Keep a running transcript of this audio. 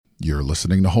You're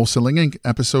listening to Wholesaling Inc.,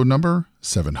 episode number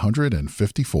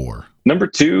 754. Number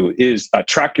 2 is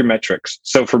track your metrics.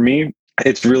 So for me,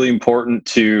 it's really important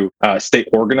to stay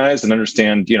organized and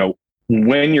understand,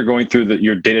 when you're going through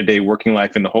your day-to-day working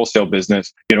life in the wholesale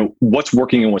business, what's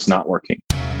working and what's not working.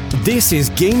 This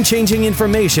is game-changing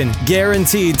information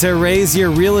guaranteed to raise your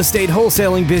real estate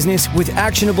wholesaling business with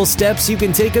actionable steps you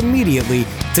can take immediately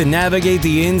to navigate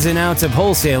the ins and outs of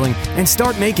wholesaling and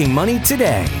start making money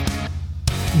today.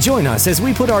 Join us as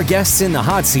we put our guests in the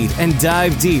hot seat and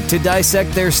dive deep to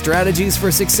dissect their strategies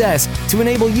for success to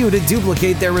enable you to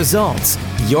duplicate their results.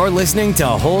 You're listening to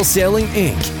Wholesaling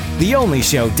Inc., the only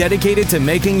show dedicated to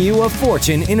making you a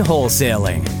fortune in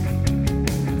wholesaling.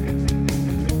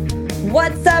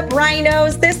 What's up,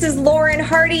 Rhinos? This is Lauren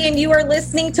Hardy, and you are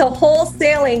listening to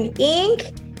Wholesaling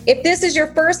Inc. If this is your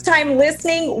first time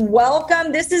listening,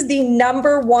 welcome. This is the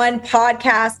 #1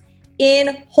 podcast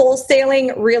in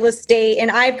wholesaling real estate.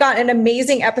 And I've got an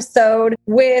amazing episode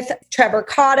with Trevor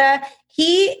Cotta.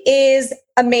 He is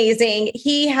amazing.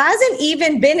 He hasn't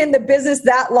even been in the business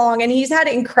that long, and he's had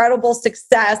incredible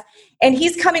success. And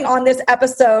he's coming on this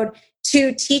episode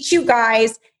to teach you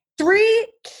guys 3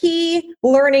 key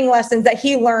learning lessons that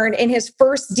he learned in his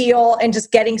first deal and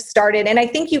just getting started. And I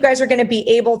think you guys are going to be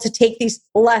able to take these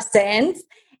lessons,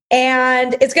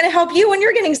 and it's going to help you when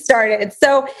you're getting started.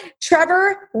 So,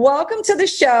 Trevor, welcome to the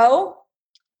show.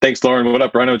 Thanks, Lauren. What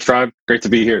up, Rhino Tribe? Great to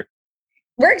be here.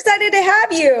 We're excited to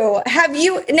have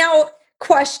you. Now,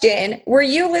 question, were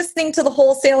you listening to the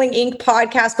Wholesaling Inc.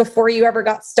 podcast before you ever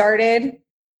got started?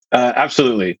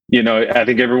 Absolutely. I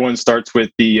think everyone starts with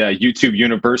the YouTube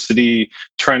University,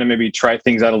 trying to maybe try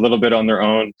things out a little bit on their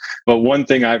own. But one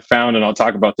thing I've found, and I'll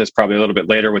talk about this probably a little bit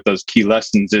later with those key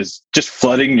lessons, is just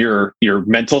flooding your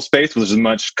mental space with as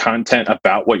much content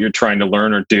about what you're trying to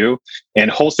learn or do. And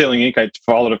Wholesaling Inc., I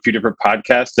followed a few different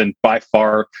podcasts, and by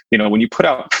far, when you put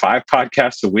out 5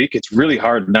 podcasts a week, it's really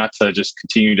hard not to just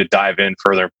continue to dive in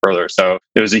further and further. So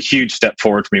it was a huge step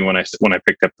forward for me when I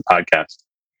picked up the podcast.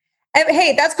 And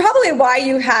hey, that's probably why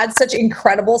you had such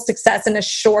incredible success in a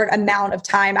short amount of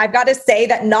time. I've got to say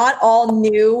that not all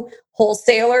new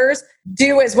wholesalers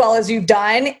do as well as you've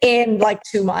done in like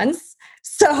 2 months.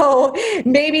 So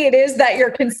maybe it is that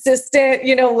you're consistent,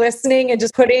 listening and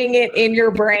just putting it in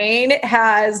your brain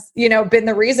has, been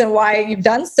the reason why you've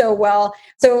done so well.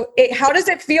 So how does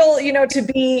it feel, to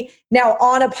be now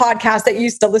on a podcast that you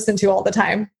used to listen to all the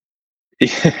time?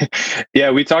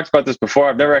 Yeah, we talked about this before.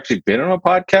 I've never actually been on a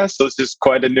podcast, so it's just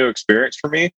quite a new experience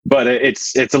for me. But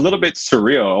it's a little bit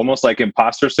surreal, almost like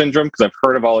imposter syndrome, because I've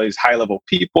heard of all these high-level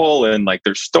people and like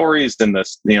their stories and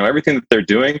this, everything that they're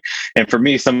doing. And for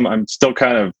me, I'm still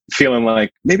kind of feeling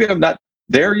like maybe I'm not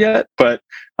there yet. But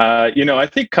I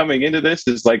think coming into this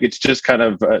is like it's just kind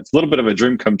of it's a little bit of a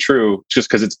dream come true, just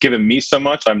because it's given me so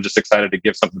much. I'm just excited to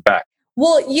give something back.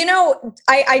 Well,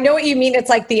 I know what you mean. It's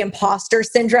like the imposter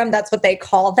syndrome. That's what they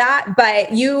call that.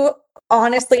 But you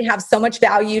honestly have so much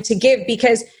value to give,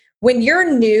 because when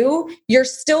you're new, you're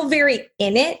still very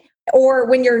in it. Or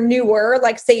when you're newer,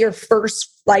 like say your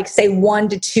first, 1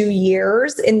 to 2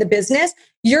 years in the business,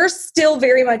 you're still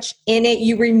very much in it.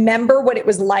 You remember what it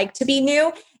was like to be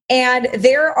new. And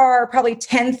there are probably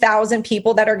 10,000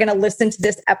 people that are going to listen to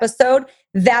this episode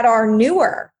that are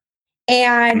newer.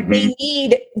 And they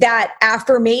need that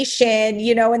affirmation,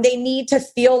 and they need to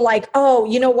feel like, oh,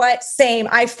 you know what? Same.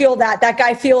 I feel that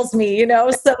guy feels me,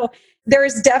 so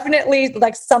there's definitely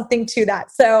like something to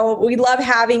that. So we love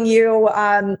having you.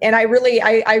 And I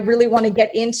really want to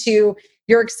get into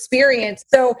your experience.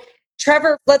 So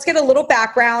Trevor, let's get a little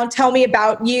background. Tell me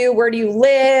about you. Where do you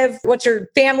live? What's your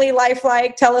family life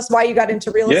like? Tell us why you got into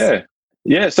real estate.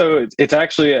 Yeah. So it's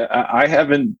actually, I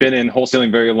haven't been in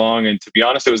wholesaling very long. And to be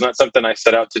honest, it was not something I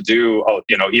set out to do,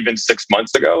 even 6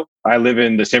 months ago. I live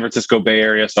in the San Francisco Bay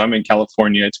Area, so I'm in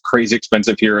California. It's crazy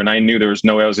expensive here. And I knew there was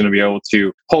no way I was going to be able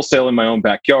to wholesale in my own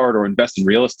backyard or invest in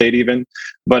real estate even.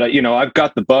 But, I've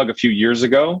got the bug a few years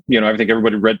ago. I think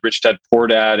everybody read Rich Dad, Poor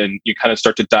Dad, and you kind of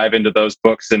start to dive into those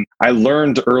books. And I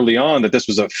learned early on that this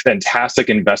was a fantastic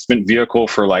investment vehicle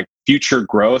for like future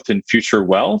growth and future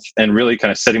wealth, and really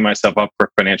kind of setting myself up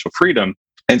for financial freedom.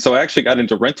 And so I actually got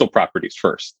into rental properties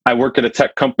first. I work at a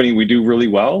tech company. We do really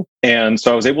well. And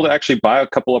so I was able to actually buy a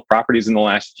couple of properties in the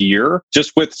last year,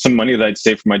 just with some money that I'd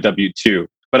saved for my W-2.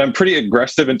 But I'm pretty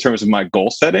aggressive in terms of my goal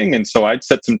setting. And so I'd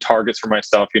set some targets for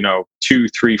myself, 2,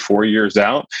 3, 4 years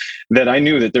out, that I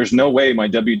knew that there's no way my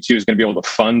W-2 is going to be able to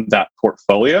fund that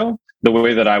portfolio the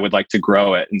way that I would like to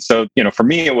grow it. And so, for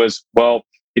me, it was, well,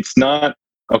 it's not,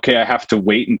 okay, I have to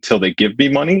wait until they give me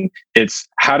money. It's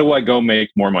how do I go make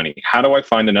more money? How do I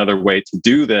find another way to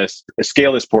do this,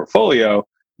 scale this portfolio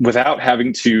without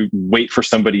having to wait for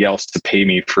somebody else to pay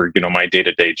me for, my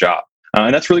day-to-day job.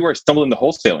 And that's really where I stumbled into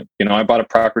wholesaling. I bought a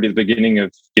property at the beginning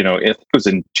of, it was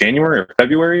in January or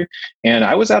February, and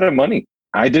I was out of money.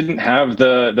 I didn't have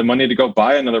the money to go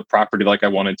buy another property like I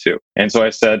wanted to. And so I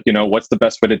said, what's the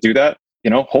best way to do that?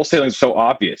 Wholesaling is so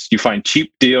obvious. You find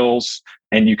cheap deals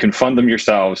and you can fund them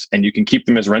yourselves and you can keep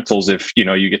them as rentals if,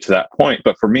 you get to that point.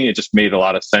 But for me, it just made a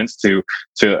lot of sense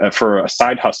for a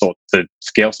side hustle to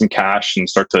scale some cash and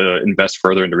start to invest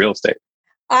further into real estate.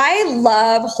 I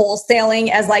love wholesaling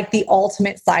as like the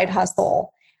ultimate side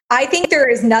hustle. I think there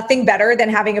is nothing better than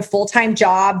having a full-time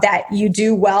job that you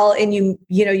do well and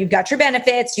you've got your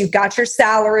benefits, you've got your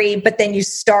salary, but then you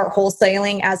start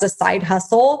wholesaling as a side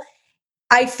hustle.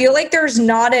 I feel like there's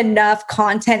not enough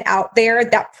content out there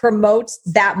that promotes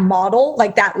that model,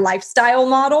 like that lifestyle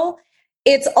model.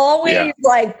 It's always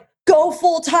like, go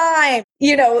full time,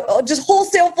 just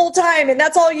wholesale full time. And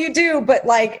that's all you do. But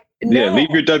like, no. Leave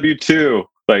your W-2.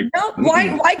 Like, no,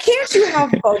 why can't you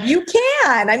have both? You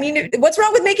can. I mean, what's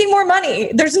wrong with making more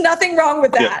money? There's nothing wrong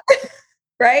with that. Yeah.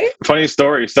 Right? Funny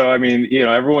story. So,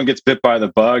 everyone gets bit by the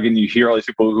bug and you hear all these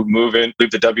people who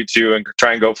leave the W-2 and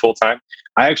try and go full time.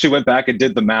 I actually went back and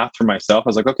did the math for myself. I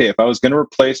was like, okay, if I was going to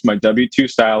replace my W-2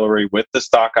 salary with the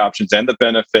stock options and the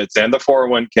benefits and the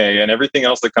 401k and everything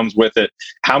else that comes with it,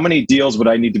 how many deals would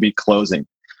I need to be closing?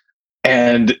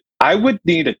 And I would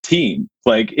need a team.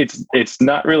 Like it's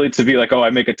not really to be like, oh, I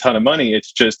make a ton of money.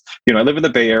 It's just, I live in the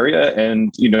Bay Area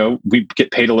and, we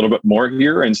get paid a little bit more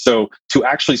here. And so to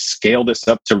actually scale this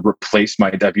up to replace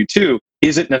my W-2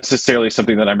 isn't necessarily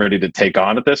something that I'm ready to take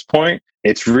on at this point.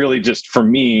 It's really just for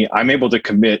me, I'm able to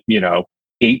commit,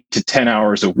 8 to 10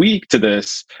 hours a week to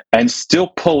this and still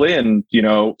pull in,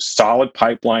 solid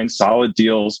pipeline, solid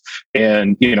deals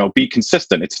and, be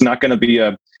consistent. It's not going to be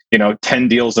a, 10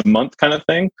 deals a month kind of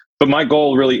thing. But my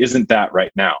goal really isn't that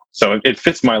right now. So it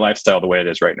fits my lifestyle the way it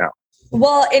is right now.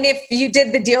 Well, and if you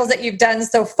did the deals that you've done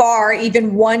so far,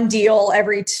 even one deal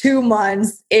every 2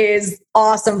 months is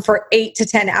awesome for 8 to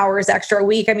 10 hours extra a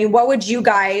week. I mean, what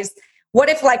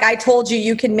if like I told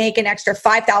you can make an extra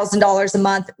 $5,000 a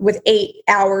month with 8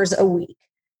 hours a week?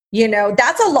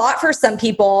 That's a lot for some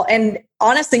people. And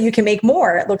honestly, you can make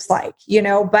more, it looks like,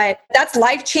 but that's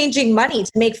life-changing money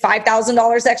to make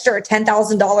 $5,000 extra or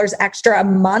 $10,000 extra a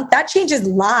month. That changes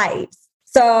lives.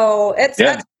 So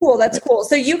that's cool. That's cool.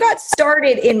 So you got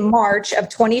started in March of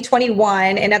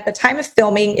 2021. And at the time of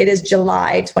filming, it is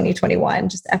July 2021,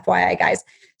 just FYI, guys.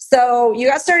 So you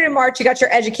got started in March, you got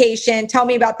your education. Tell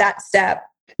me about that step.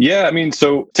 Yeah,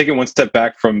 so taking one step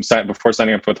back from before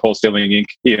signing up with Wholesaling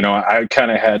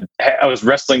Inc., I was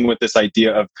wrestling with this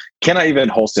idea of, can I even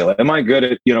wholesale? Am I good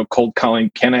at, cold calling?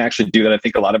 Can I actually do that? I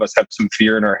think a lot of us have some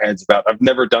fear in our heads about, I've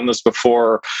never done this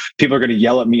before. People are going to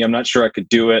yell at me. I'm not sure I could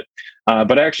do it.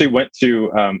 But I actually went to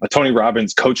a Tony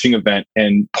Robbins coaching event,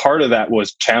 and part of that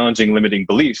was challenging limiting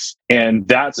beliefs. And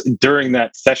that's during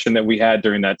that session that we had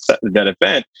during that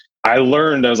event, I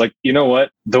learned, I was like, you know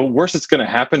what? The worst that's going to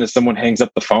happen is someone hangs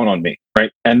up the phone on me,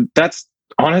 right? And that's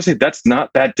not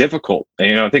that difficult.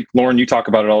 I think, Lauren, you talk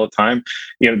about it all the time,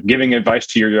 giving advice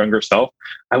to your younger self.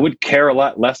 I would care a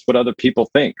lot less what other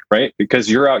people think, right? Because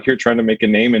you're out here trying to make a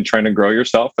name and trying to grow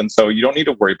yourself. And so you don't need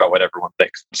to worry about what everyone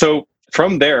thinks. So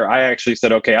from there, I actually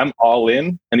said, okay, I'm all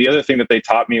in. And the other thing that they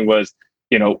taught me was,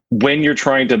 when you're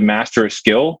trying to master a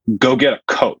skill, go get a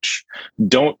coach.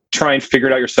 Don't try and figure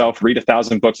it out yourself. Read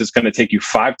 1,000 books. It's going to take you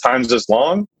 5 times as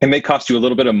long. It may cost you a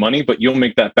little bit of money, but you'll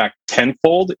make that back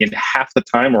tenfold in half the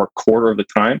time or a quarter of the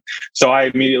time. So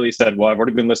I immediately said, well, I've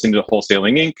already been listening to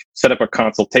Wholesaling Inc., set up a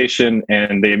consultation,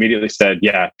 and they immediately said,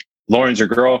 yeah, Lauren's your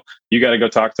girl. You got to go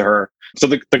talk to her. So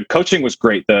the coaching was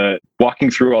great. The walking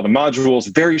through all the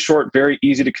modules, very short, very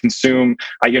easy to consume.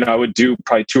 I would do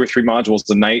probably 2 or 3 modules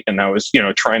a night, and I was,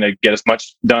 trying to get as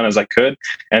much done as I could.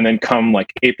 And then come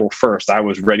like April 1st, I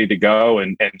was ready to go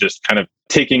and just kind of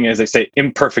taking, as they say,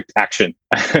 imperfect action.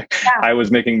 Yeah. I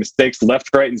was making mistakes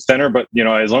left, right, and center, but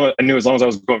as long as I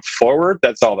was going forward,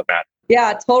 that's all that mattered.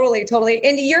 Yeah, totally.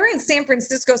 And you're in San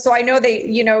Francisco, so I know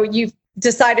you've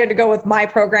decided to go with my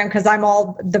program because I'm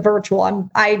all the virtual.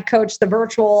 I coach the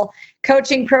virtual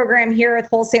coaching program here at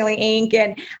Wholesaling Inc.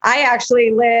 And I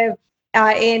actually live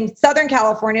in Southern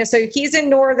California. So he's in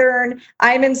Northern,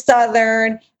 I'm in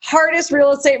Southern. Hardest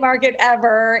real estate market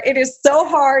ever. It is so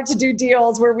hard to do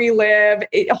deals where we live.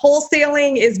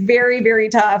 Wholesaling is very, very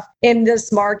tough in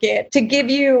this market. To give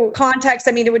you context,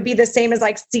 it would be the same as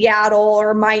like Seattle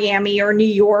or Miami or New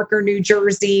York or New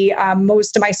Jersey.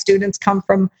 Most of my students come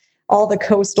from all the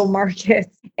coastal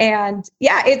markets. And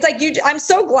yeah, it's like I'm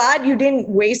so glad you didn't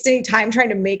waste any time trying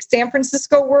to make San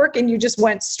Francisco work. And you just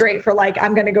went straight for like,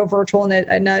 I'm going to go virtual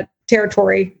in a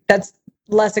territory that's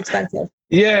less expensive.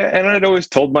 Yeah. And I'd always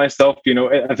told myself,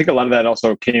 I think a lot of that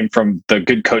also came from the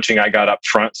good coaching I got up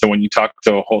front. So when you talk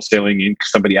to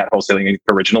somebody at Wholesaling Inc.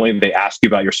 originally, they ask you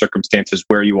about your circumstances,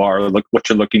 where you are, what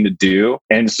you're looking to do.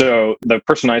 And so the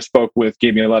person I spoke with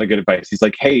gave me a lot of good advice. He's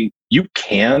like, hey, you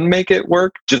can make it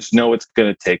work. Just know it's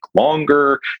going to take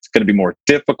longer. It's going to be more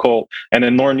difficult. And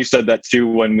then Lauren, you said that too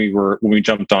when we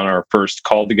jumped on our first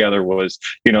call together was,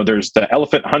 there's the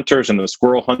elephant hunters and the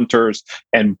squirrel hunters,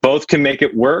 and both can make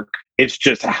it work. It's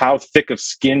just how thick of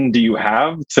skin do you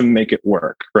have to make it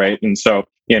work, right? And so,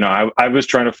 I was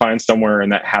trying to find somewhere in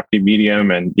that happy medium,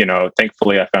 and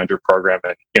thankfully I found your program,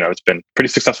 and it's been pretty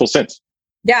successful since.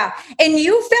 Yeah. And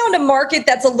you found a market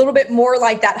that's a little bit more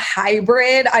like that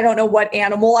hybrid. I don't know what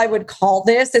animal I would call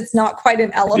this. It's not quite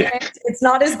an elephant. Yeah. It's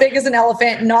not as big as an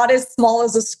elephant, not as small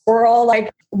as a squirrel.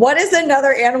 Like, what is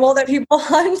another animal that people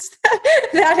hunt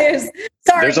that is?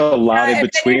 Sorry. There's a lot in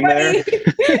between there.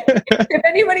 If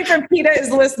anybody from PETA is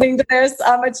listening to this,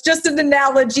 it's just an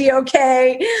analogy,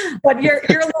 okay? But you're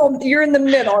in the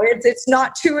middle. It's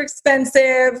not too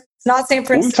expensive. It's not San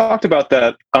Francisco. We've talked about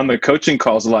that on the coaching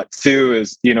calls a lot too,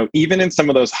 is, even in some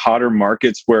of those hotter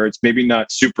markets where it's maybe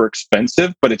not super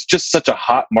expensive, but it's just such a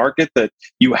hot market that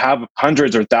you have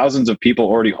hundreds or thousands of people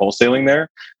already wholesaling there,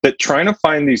 that trying to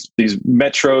find these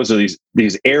metros or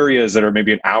these areas that are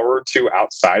maybe an hour or two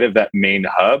outside of that main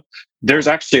hub, there's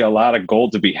actually a lot of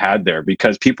gold to be had there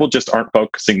because people just aren't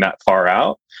focusing that far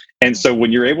out. And so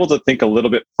when you're able to think a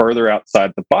little bit further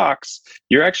outside the box,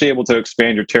 you're actually able to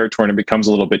expand your territory, and it becomes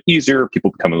a little bit easier. People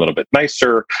become a little bit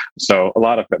nicer. So a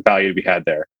lot of value to be had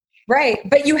there. Right.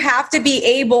 But you have to be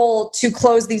able to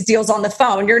close these deals on the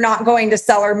phone. You're not going to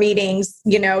seller meetings,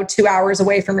 2 hours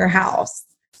away from your house.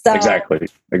 So Exactly.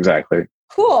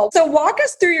 Cool. So walk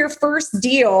us through your first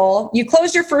deal. You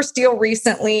closed your first deal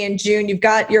recently in June. You've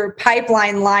got your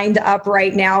pipeline lined up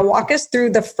right now. Walk us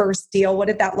through the first deal. What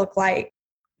did that look like?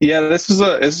 Yeah, this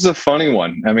is a funny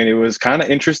one. I mean, it was kind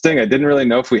of interesting. I didn't really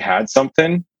know if we had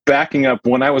something. Backing up,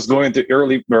 when I was going through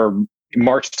early or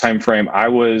March timeframe, I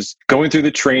was going through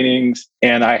the trainings,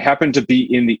 and I happened to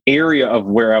be in the area of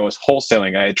where I was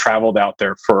wholesaling. I had traveled out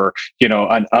there for,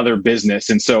 another business.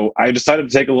 And so I decided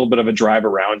to take a little bit of a drive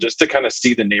around just to kind of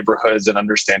see the neighborhoods and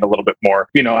understand a little bit more.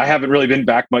 I haven't really been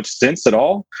back much since at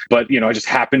all, but, I just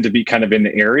happened to be kind of in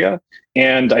the area.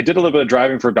 And I did a little bit of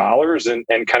driving for dollars and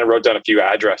kind of wrote down a few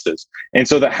addresses. And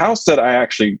so the house that I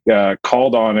actually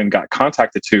called on and got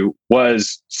contacted to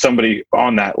was somebody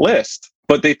on that list,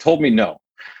 but they told me no.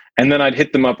 And then I'd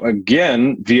hit them up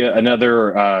again via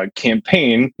another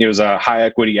campaign. It was a high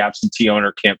equity absentee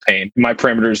owner campaign. My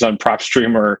parameters on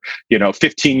PropStream are,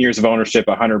 15 years of ownership,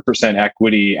 100%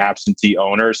 equity absentee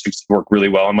owners who work really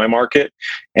well in my market.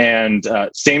 And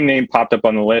same name popped up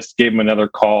on the list, gave him another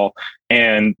call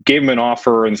and gave him an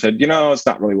offer and said, it's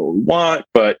not really what we want,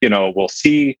 but, we'll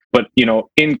see. But,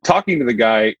 in talking to the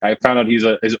guy, I found out he's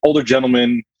an older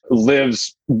gentleman,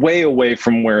 lives way away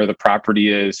from where the property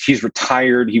is. He's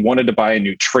retired. He wanted to buy a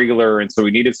new trailer. And so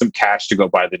he needed some cash to go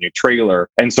buy the new trailer.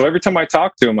 And so every time I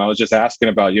talked to him, I was just asking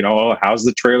about, how's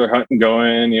the trailer hunting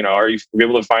going? Are you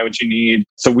able to find what you need?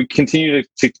 So we continue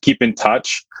to keep in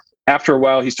touch. After a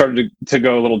while, he started to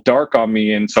go a little dark on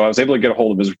me. And so I was able to get a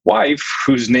hold of his wife,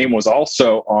 whose name was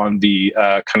also on the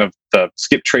kind of the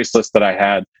skip trace list that I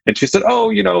had. And she said,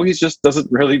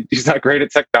 he's not great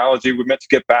at technology. We meant to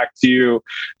get back to you,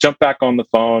 jump back on the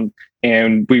phone.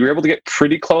 And we were able to get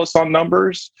pretty close on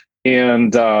numbers.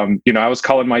 And, I was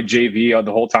calling my JV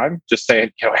the whole time, just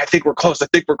saying, I think we're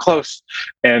close.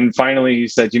 And finally he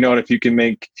said, if you can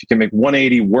make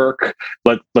 180 work,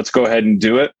 let's go ahead and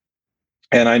do it.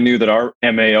 And I knew that our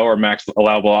MAO, or max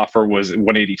allowable offer, was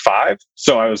 185.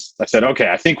 So I said, okay,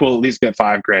 I think we'll at least get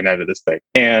 $5,000 out of this thing.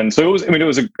 And so it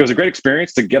was a great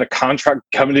experience to get a contract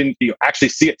coming in, actually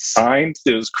see it signed.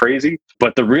 It was crazy.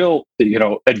 But the real,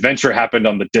 adventure happened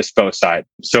on the dispo side.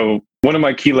 So one of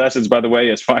my key lessons, by the way,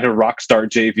 is find a rockstar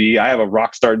JV. I have a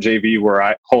rockstar JV where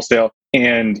I wholesale,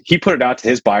 and he put it out to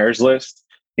his buyers list.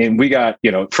 And we got,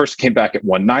 first came back at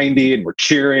 190 and we're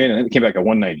cheering, and then it came back at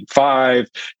 195.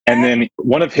 And then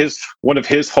one of his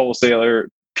wholesaler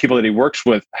people that he works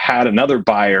with had another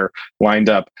buyer lined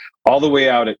up all the way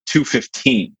out at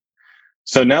 215.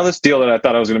 So now this deal that I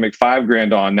thought I was going to make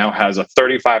 $5,000 on now has a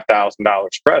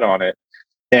 $35,000 spread on it.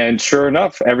 And sure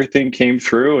enough, everything came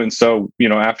through. And so,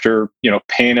 after,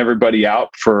 paying everybody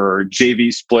out for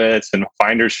JV splits and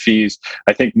finder's fees,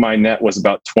 I think my net was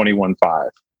about 21.5.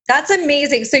 That's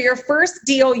amazing. So your first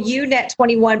deal, you net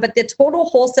 21, but the total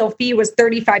wholesale fee was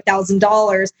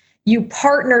 $35,000. You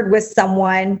partnered with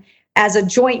someone as a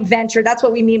joint venture. That's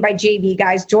what we mean by JV,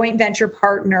 guys, joint venture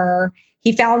partner.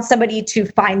 He found somebody to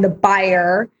find the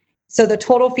buyer. So the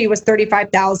total fee was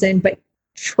 $35,000, but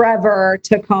Trevor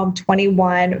took home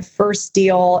 21, first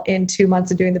deal in 2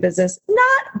 months of doing the business.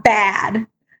 Not bad.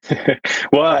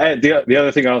 Well, the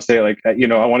other thing I'll say, I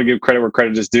want to give credit where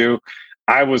credit is due.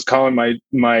 I was calling my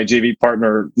JV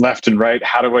partner left and right.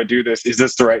 How do I do this? Is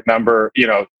this the right number?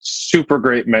 Super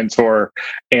great mentor.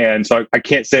 And so I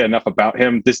can't say enough about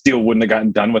him. This deal wouldn't have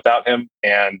gotten done without him.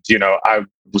 And, I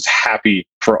was happy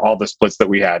for all the splits that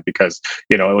we had because,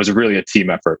 it was really a team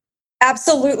effort.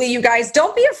 Absolutely. You guys,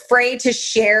 don't be afraid to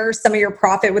share some of your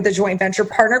profit with a joint venture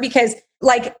partner because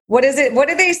what is it? What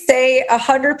do they say?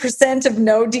 100% of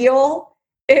no deal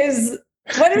is,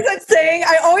 what is that saying?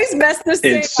 I always mess this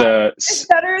thing up. It's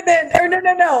better than, or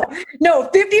no,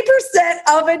 50%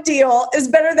 of a deal is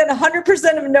better than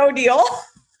 100% of no deal.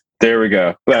 There we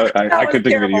go. I couldn't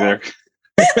think of it either.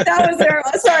 That was terrible.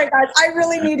 Sorry, guys. I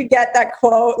really need to get that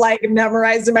quote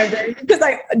memorized in my brain because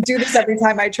I do this every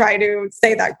time I try to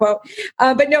say that quote.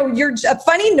 But no, a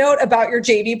funny note about your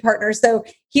JV partner. So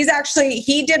he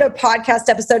did a podcast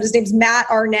episode. His name's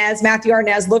Matthew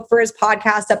Arnaz. Look for his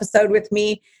podcast episode with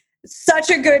me.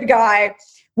 Such a good guy.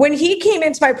 When he came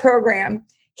into my program,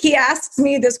 he asks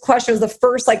me this question. It was the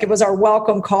first, it was our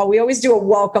welcome call. We always do a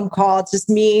welcome call. It's just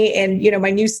me and, my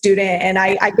new student. And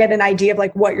I get an idea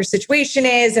of what your situation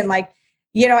is. And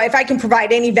if I can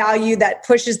provide any value that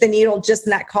pushes the needle just in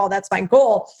that call, that's my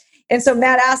goal. And so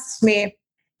Matt asks me,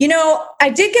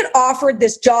 I did get offered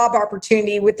this job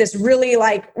opportunity with this really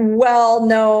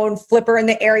well-known flipper in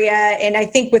the area. And I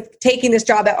think with taking this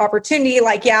job opportunity,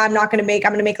 I'm going to make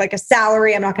a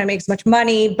salary. I'm not going to make as much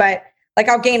money, but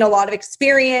I'll gain a lot of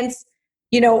experience,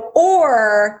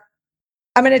 or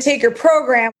I'm going to take your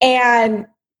program and,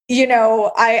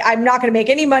 I'm not going to make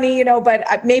any money,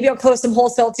 but maybe I'll close some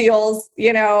wholesale deals,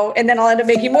 and then I'll end up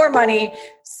making more money.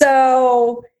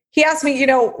 So he asked me,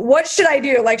 what should I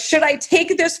do? Should I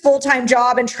take this full-time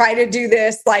job and try to do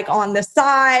this on the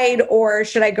side, or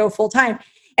should I go full-time?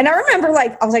 And I remember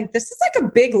I was this is a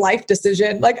big life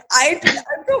decision. I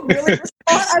feel really,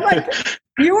 I'm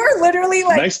you are literally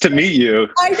nice to meet you.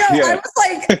 I know. Yeah. I was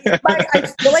I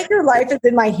feel like your life is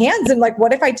in my hands. And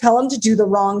what if I tell him to do the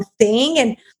wrong thing?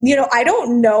 And, I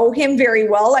don't know him very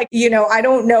well. I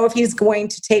don't know if he's going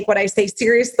to take what I say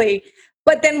seriously.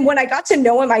 But then when I got to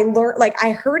know him, I learned,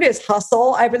 I heard his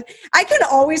hustle. I can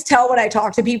always tell when I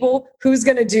talk to people who's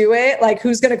going to do it,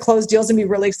 who's going to close deals and be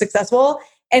really successful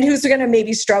and who's going to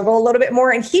maybe struggle a little bit more.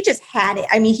 And he just had it.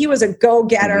 I mean, he was a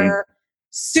go-getter. Mm-hmm.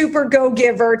 Super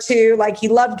go-giver too. He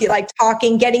loved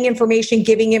talking, getting information,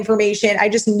 giving information. I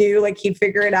just knew he'd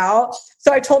figure it out.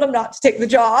 So I told him not to take the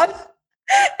job.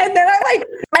 And then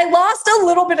I lost a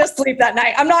little bit of sleep that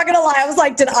night. I'm not going to lie. I was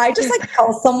did I just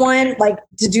tell someone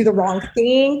to do the wrong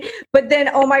thing? But then,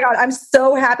 oh my God, I'm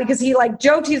so happy because he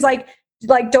joked. He's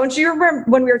don't you remember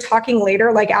when we were talking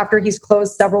later, after he's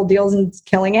closed several deals and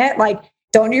killing it?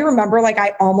 Don't you remember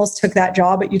I almost took that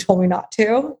job, but you told me not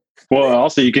to? Well,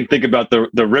 also you can think about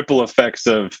the ripple effects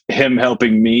of him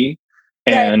helping me.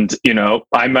 And,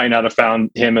 I might not have found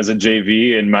him as a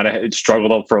JV and might have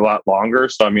struggled for a lot longer.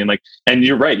 So, and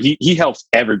you're right. He helps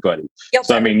everybody. Yep.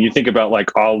 So, you think about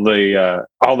all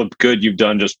the good you've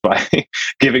done just by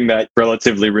giving that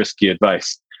relatively risky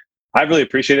advice. I really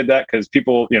appreciated that because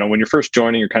people, when you're first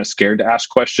joining, you're kind of scared to ask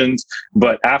questions.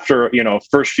 But after,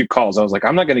 first few calls, I was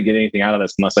I'm not going to get anything out of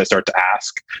this unless I start to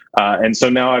ask. And so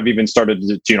now I've even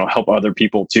started to, help other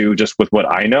people too, just with what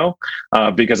I know,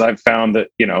 because I've found that,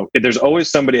 there's always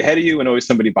somebody ahead of you and always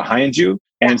somebody behind you.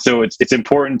 And so it's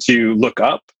important to look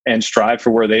up and strive for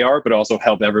where they are, but also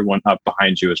help everyone up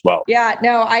behind you as well. Yeah,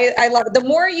 no, I love it. The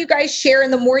more you guys share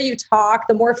and the more you talk,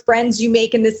 the more friends you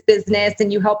make in this business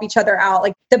and you help each other out,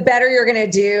 the better you're going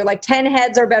to do. 10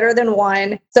 heads are better than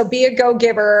one. So be a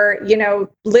go-giver,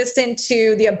 listen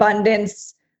to the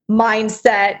abundance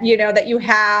mindset, that you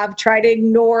have. Try to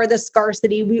ignore the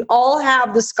scarcity. We all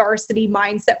have the scarcity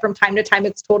mindset from time to time.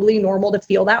 It's totally normal to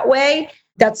feel that way.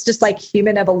 That's just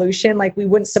human evolution. We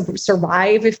wouldn't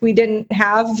survive if we didn't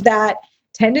have that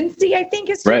tendency, I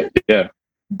think is right. Yeah.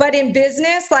 But in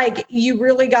business, you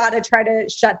really got to try to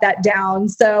shut that down.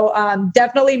 So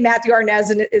definitely Matthew Arnaz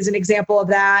is an example of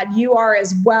that. You are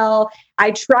as well.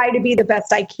 I try to be the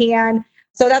best I can.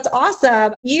 So that's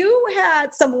awesome. You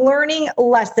had some learning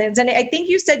lessons. And I think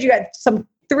you said you had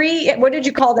three, what did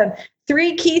you call them?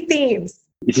 3 key themes.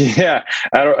 Yeah,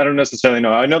 I don't necessarily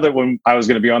know. I know that when I was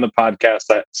going to be on the podcast,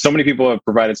 that so many people have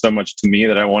provided so much to me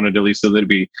that I wanted at least to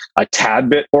be a tad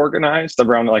bit organized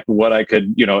around like what I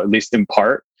could, at least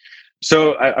impart.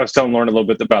 So I was telling Lauren a little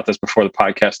bit about this before the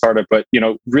podcast started, but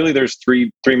really there's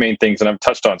three main things, and I've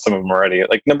touched on some of them already.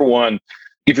 Like number one,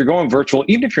 if you're going virtual,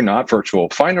 even if you're not virtual,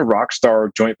 find a rock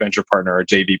star joint venture partner or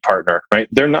JV partner, right?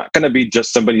 They're not going to be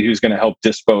just somebody who's going to help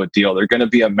dispo a deal. They're going to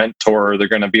be a mentor. They're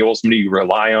going to be somebody you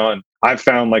rely on. I've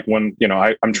found like when,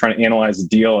 I'm trying to analyze a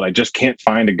deal and I just can't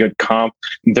find a good comp,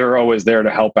 they're always there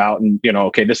to help out. And,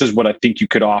 okay, this is what I think you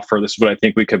could offer. This is what I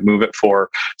think we could move it for.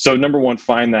 So number one,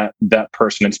 find that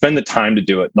person and spend the time to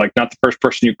do it. Like not the first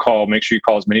person you call, make sure you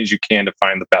call as many as you can to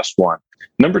find the best one.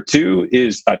 Number two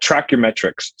is track your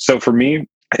metrics. So for me,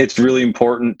 it's really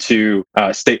important to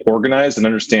stay organized and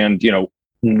understand,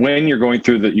 when you're going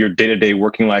through your day-to-day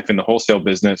working life in the wholesale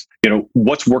business,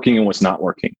 what's working and what's not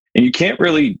working. And you can't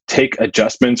really take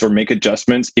adjustments or make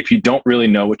adjustments if you don't really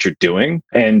know what you're doing.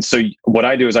 And so what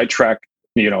I do is I track,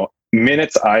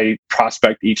 minutes I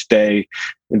prospect each day,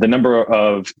 the number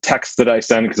of texts that I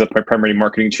send because that's my primary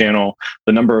marketing channel,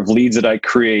 the number of leads that I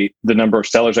create, the number of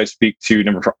sellers I speak to,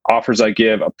 number of offers I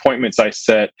give, appointments I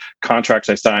set, contracts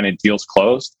I sign, and deals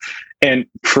closed. And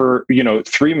for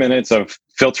 3 minutes of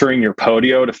filtering your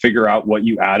Podio to figure out what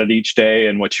you added each day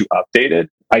and what you updated,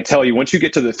 I tell you, once you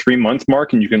get to the 3-month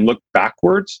mark and you can look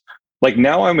backwards, like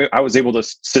now I was able to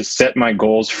set my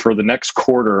goals for the next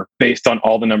quarter based on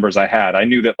all the numbers I had. I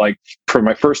knew that like for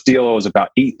my first deal, it was about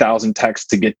 8,000 texts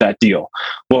to get that deal.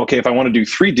 Well, okay, if I want to do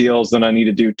 3 deals, then I need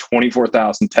to do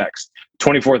 24,000 texts.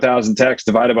 24,000 texts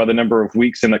divided by the number of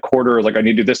weeks in a quarter, like I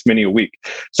need to do this many a week.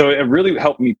 So it really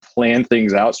helped me plan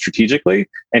things out strategically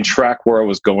and track where I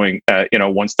was going,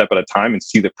 one step at a time and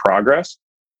see the progress.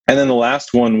 And then the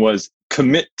last one was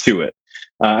commit to it.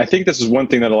 I think this is one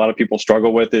thing that a lot of people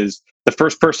struggle with is the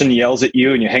first person yells at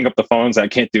you and you hang up the phone and say, I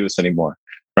can't do this anymore,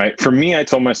 right? For me, I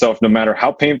told myself, no matter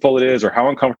how painful it is or how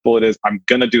uncomfortable it is, I'm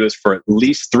going to do this for at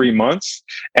least 3 months.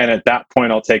 And at that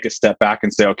point, I'll take a step back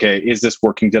and say, okay, is this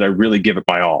working? Did I really give it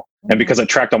my all? And because I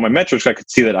tracked all my metrics, I could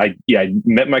see that I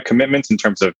met my commitments in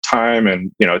terms of time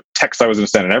and, text I was going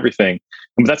to send and everything.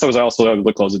 But that's always I also able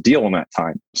to close a deal in that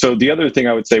time. So the other thing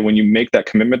I would say when you make that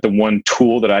commitment, the one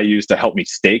tool that I use to help me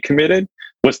stay committed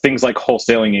was things like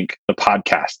Wholesaling Inc., the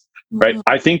podcast. Right.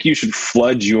 I think you should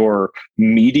flood your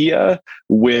media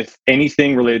with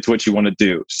anything related to what you want to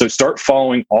do. So start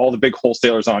following all the big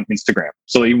wholesalers on Instagram.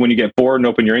 So when you get bored and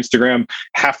open your Instagram,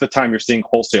 half the time you're seeing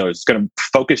wholesalers. It's going to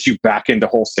focus you back into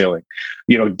wholesaling.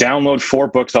 Download 4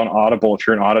 books on Audible if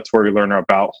you're an auditory learner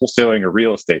about wholesaling or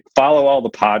real estate. Follow all the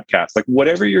podcasts. Like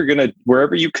wherever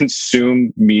you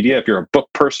consume media, if you're a book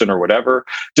person or whatever,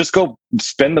 just go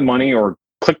spend the money or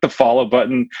click the follow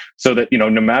button so that, no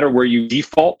matter where you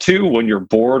default to when you're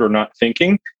bored or not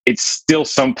thinking, it's still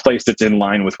someplace that's in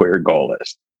line with what your goal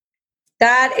is.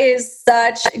 That is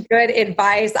such good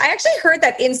advice. I actually heard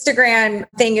that Instagram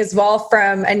thing as well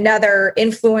from another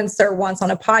influencer once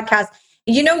on a podcast.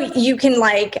 You can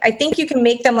I think you can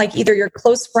make them like either your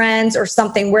close friends or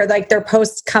something where like their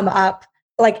posts come up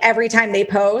like every time they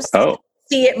post. Oh.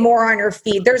 See it more on your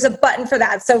feed. There's a button for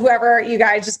that. So whoever you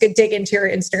guys just could dig into your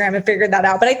Instagram and figure that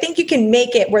out. But I think you can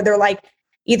make it where they're like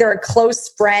either a close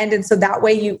friend. And so that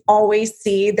way you always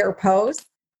see their posts.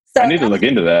 So I need to look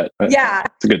into that. Yeah.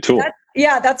 It's a good tool.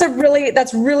 That's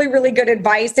really, really good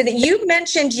advice. And you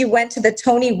mentioned you went to the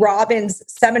Tony Robbins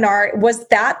seminar. Was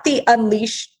that the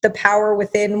Unleash the Power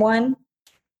Within one?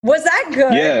 Was that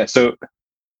good? Yeah. So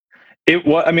it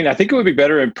was, I think it would be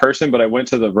better in person, but I went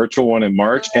to the virtual one in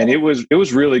March and it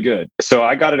was really good. So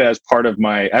I got it as part of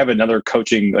I have another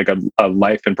coaching, like a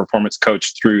life and performance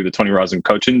coach through the Tony Robbins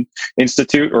Coaching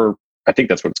Institute, or I think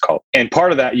that's what it's called. And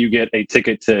part of that, you get a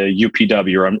ticket to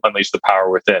UPW or Unleash the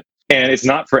Power Within. And it's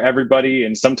not for everybody.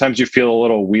 And sometimes you feel a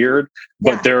little weird,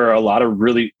 but there are a lot of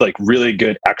really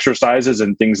good exercises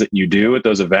and things that you do at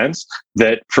those events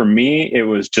that for me, it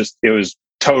was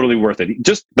totally worth it.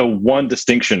 Just the one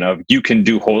distinction of you can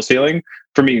do wholesaling,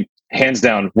 for me, hands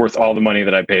down, worth all the money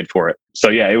that I paid for it. So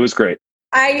yeah, it was great.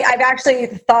 I've actually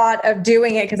thought of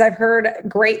doing it because I've heard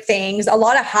great things. A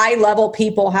lot of high level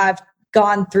people have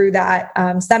gone through that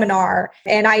seminar.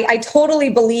 And I totally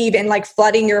believe in like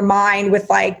flooding your mind with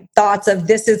like thoughts of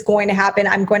this is going to happen.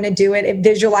 I'm going to do it, and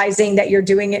visualizing that you're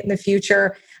doing it in the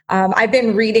future. I've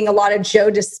been reading a lot of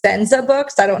Joe Dispenza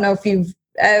books. I don't know if you've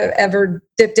ever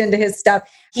dipped into his stuff.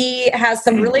 He has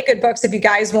some really good books. If you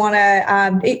guys want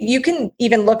to, you can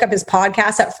even look up his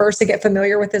podcast at first to get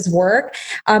familiar with his work.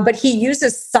 But he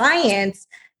uses science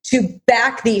to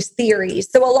back these theories.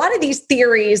 So a lot of these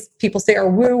theories people say are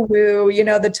woo-woo, you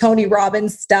know, the Tony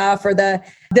Robbins stuff or the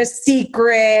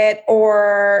secret,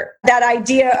 or that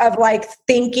idea of like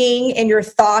thinking and your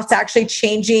thoughts actually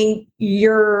changing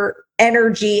your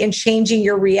energy and changing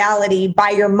your reality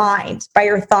by your mind, by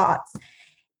your thoughts.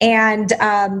 And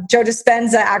Joe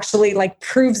Dispenza actually like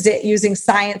proves it using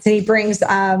science. And he brings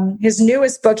his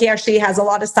newest book. He actually has a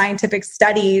lot of scientific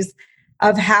studies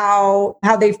of how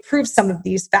they've proved some of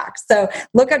these facts. So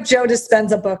look up Joe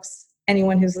Dispenza books,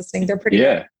 anyone who's listening. They're pretty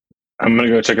good. I'm going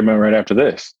to go check them out right after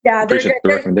this. Yeah, appreciate the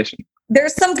recommendation.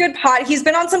 There's some good he's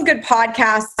been on some good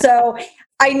podcasts. So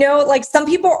I know like some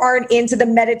people aren't into the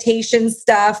meditation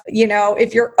stuff. You know,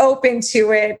 if you're open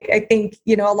to it, I think,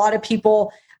 you know, a lot of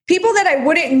people that I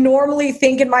wouldn't normally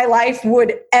think in my life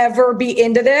would ever be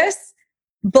into this,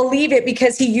 believe it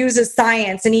because he uses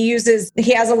science and he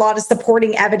has a lot of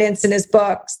supporting evidence in his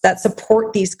books that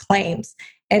support these claims.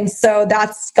 And so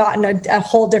that's gotten a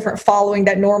whole different following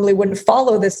that normally wouldn't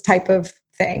follow this type of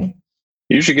thing.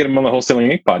 You should get him on the Wholesaling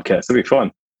Inc. podcast. That'd be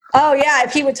fun. Oh yeah,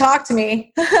 if he would talk to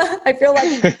me. I feel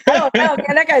like, I don't know,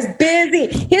 man, that guy's busy.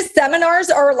 His seminars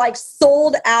are like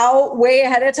sold out way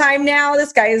ahead of time now.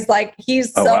 This guy is like,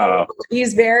 he's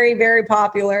very, very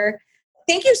popular.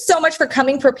 Thank you so much for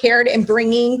coming prepared and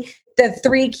bringing the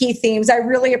 3 key themes. I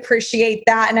really appreciate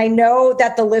that. And I know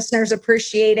that the listeners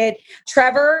appreciate it.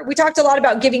 Trevor, we talked a lot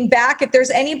about giving back. If there's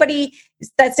anybody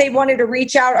that say wanted to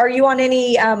reach out, are you on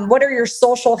any, what are your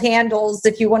social handles?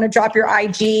 If you want to drop your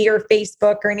IG or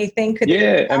Facebook or anything?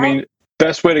 I mean,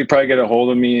 best way to probably get a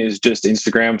hold of me is just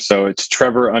Instagram. So it's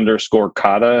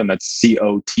Trevor_Cotta, and that's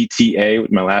COTTA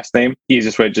with my last name.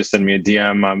 Easiest way, just send me a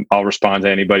DM. I'll respond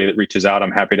to anybody that reaches out.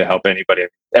 I'm happy to help anybody.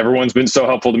 Everyone's been so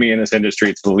helpful to me in this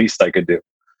industry. It's the least I could do.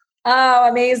 Oh,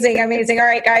 amazing. Amazing. All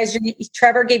right, guys,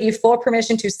 Trevor gave you full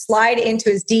permission to slide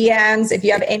into his DMs if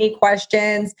you have any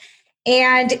questions.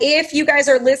 And if you guys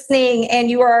are listening and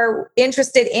you are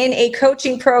interested in a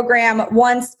coaching program,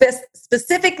 one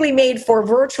specifically made for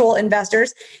virtual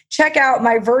investors, check out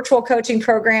my virtual coaching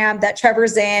program that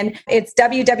Trevor's in. It's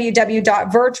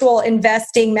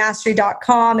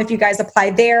www.virtualinvestingmastery.com. If you guys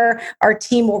apply there, our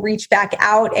team will reach back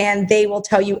out and they will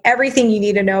tell you everything you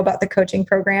need to know about the coaching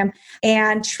program.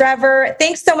 And Trevor,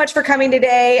 thanks so much for coming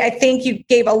today. I think you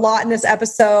gave a lot in this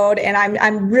episode and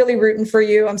I'm really rooting for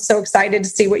you. I'm so excited to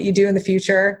see what you do in the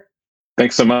future.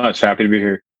 Thanks so much. Happy to be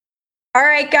here. All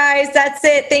right, guys, that's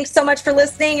it. Thanks so much for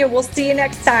listening, and we'll see you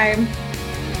next time.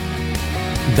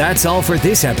 That's all for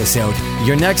this episode.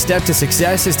 Your next step to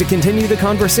success is to continue the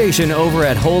conversation over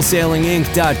at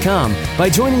wholesalinginc.com by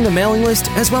joining the mailing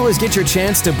list, as well as get your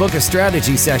chance to book a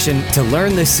strategy session to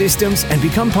learn the systems and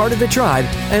become part of the tribe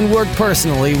and work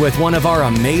personally with one of our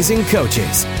amazing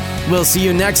coaches. We'll see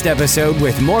you next episode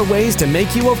with more ways to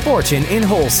make you a fortune in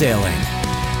wholesaling.